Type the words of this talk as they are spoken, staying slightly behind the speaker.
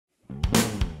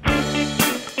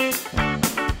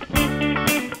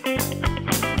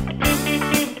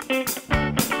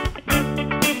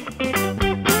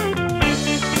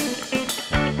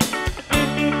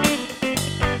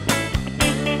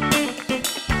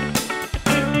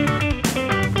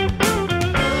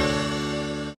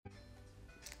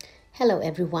Hello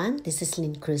everyone, this is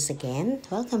Lynn Cruz again.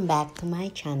 Welcome back to my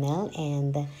channel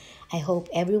and I hope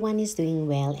everyone is doing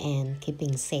well and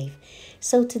keeping safe.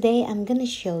 So today I'm going to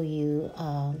show you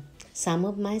some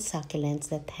of my succulents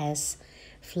that has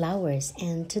flowers,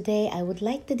 and today I would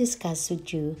like to discuss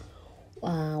with you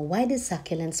why the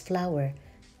succulents flower.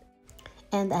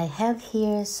 And I have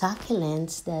here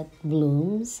succulents that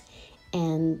blooms,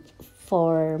 and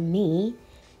for me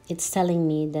it's telling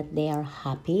me that they are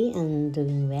happy and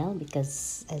doing well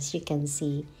because as you can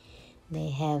see they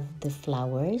have the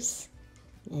flowers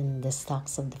and the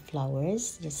stalks of the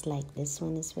flowers, just like this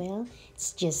one as well.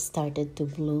 It's just started to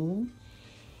bloom,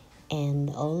 and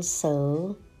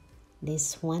also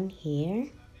this one here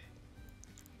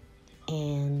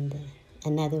and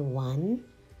another one.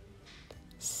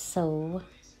 So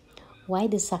why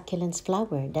do succulents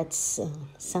flower? That's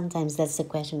sometimes that's the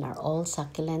question. Are all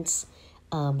succulents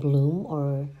bloom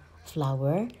or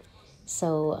flower?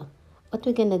 So what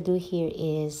we're gonna do here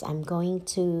is I'm going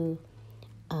to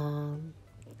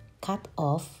cut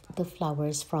off the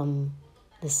flowers from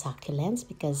the succulents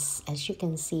because as you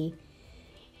can see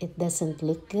it doesn't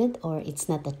look good or it's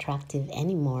not attractive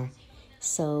anymore.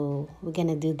 So we're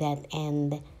gonna do that,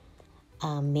 and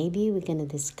maybe we're gonna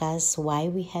discuss why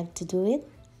we have to do it.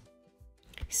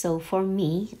 So for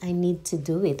me, I need to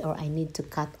do it, or I need to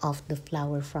cut off the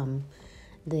flower from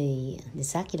the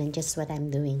succulent, just what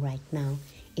I'm doing right now.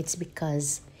 It's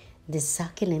because the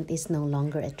succulent is no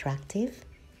longer attractive.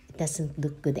 It doesn't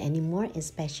look good anymore,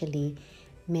 especially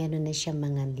meron na siya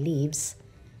mga leaves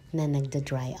na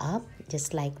nagda-dry up,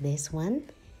 just like this one.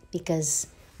 Because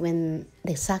when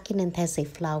the succulent has a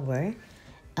flower,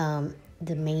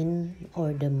 the main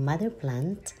or the mother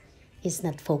plant is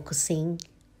not focusing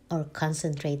or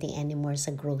concentrating anymore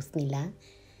sa growth nila.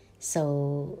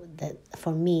 So that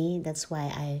for me, that's why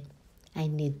I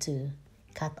need to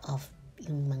cut off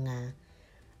yung mga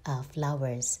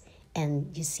flowers. And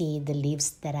you see the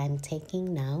leaves that I'm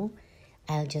taking now,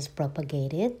 I'll just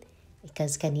propagate it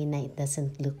because kanina it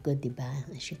doesn't look good, diba?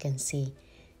 As you can see.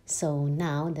 So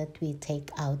now that we take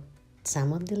out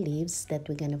some of the leaves that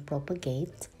we're gonna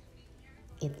propagate,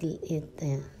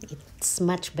 it's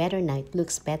much better now. It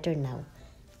looks better now.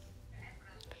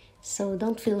 So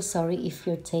don't feel sorry if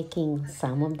you're taking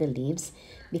some of the leaves,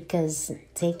 because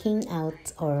taking out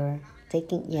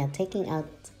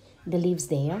the leaves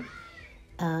there,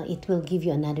 it will give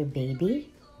you another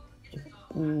baby,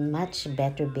 much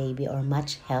better baby or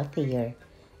much healthier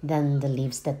than the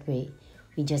leaves that we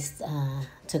just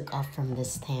took off from the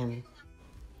stem.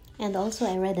 And also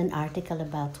I read an article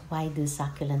about why do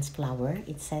succulents flower.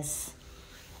 It says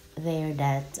there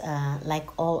that like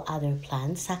all other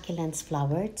plants, succulents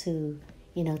flower to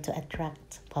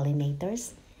attract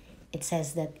pollinators. It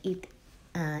says that it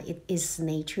is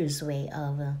nature's way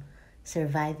of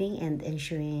surviving and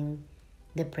ensuring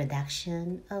the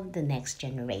production of the next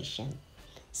generation.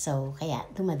 So kaya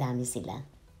dumadami sila.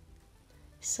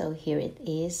 So here it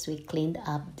is. We cleaned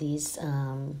up these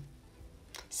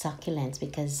succulents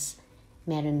because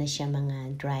meron na siya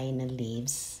mga dry na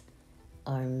leaves,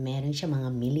 or meron siya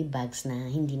mga mealybugs na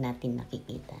hindi natin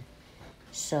nakikita.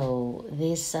 So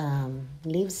these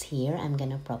leaves here, I'm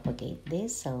gonna propagate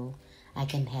this so I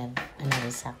can have another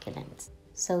succulent.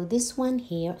 So this one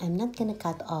here, I'm not gonna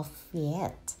cut off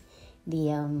yet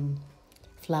the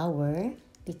flower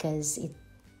because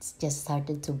it's just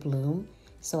started to bloom.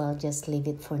 So I'll just leave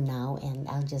it for now, and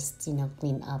I'll just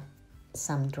clean up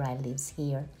some dry leaves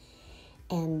here.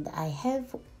 And I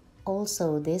have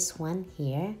also this one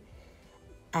here.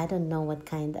 I don't know what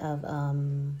kind of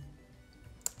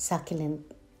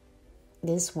succulent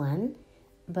this one,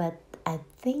 but I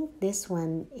think this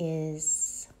one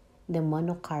is the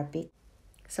monocarpic.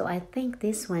 So I think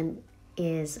this one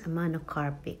is a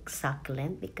monocarpic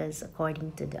succulent because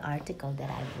according to the article that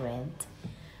I've read,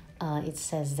 it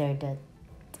says there that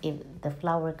if the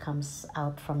flower comes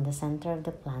out from the center of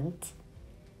the plant,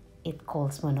 it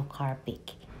calls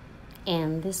monocarpic.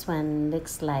 And this one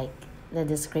looks like the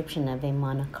description of a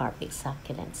monocarpic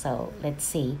succulent. So let's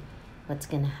see what's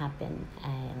gonna happen.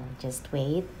 I'll just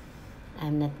wait.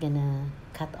 I'm not gonna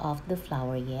cut off the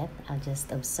flower yet. I'll just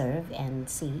observe and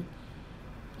see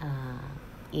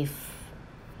if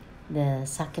the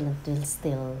succulent will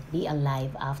still be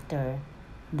alive after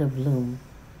the bloom.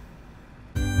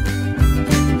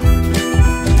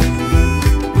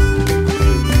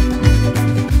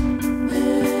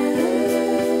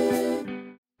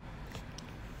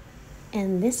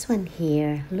 And this one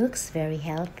here looks very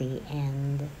healthy,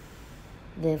 and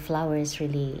the flower is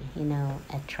really,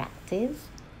 attractive.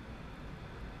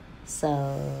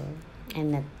 So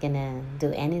I'm not gonna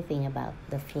do anything about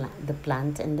the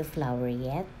plant and the flower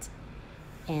yet.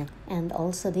 And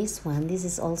also this one, this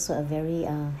is also a very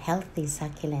healthy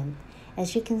succulent.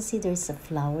 As you can see, there's a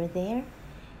flower there,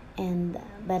 and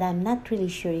but I'm not really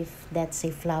sure if that's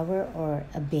a flower or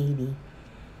a baby.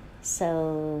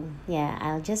 So yeah,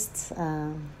 I'll just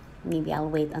maybe I'll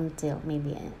wait until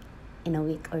maybe in a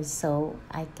week or so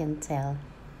I can tell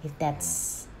if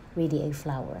that's really a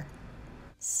flower.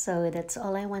 So that's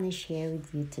all I want to share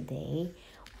with you today.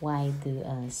 Why do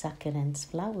succulents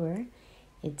flower?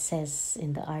 It says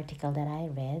in the article that I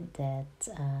read that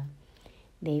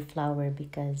they flower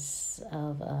because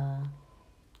of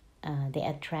they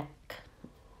attract,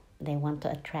 they want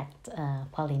to attract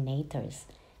pollinators.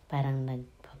 Parang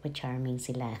nagpapacharming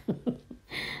sila.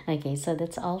 Okay, so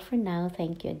that's all for now.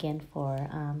 Thank you again for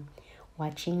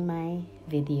watching my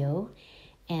video.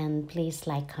 And please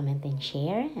like, comment, and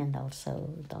share. And also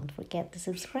don't forget to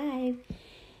subscribe.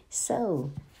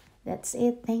 So that's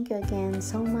it. Thank you again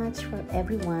so much for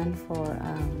everyone for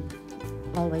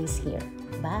always here.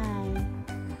 Bye.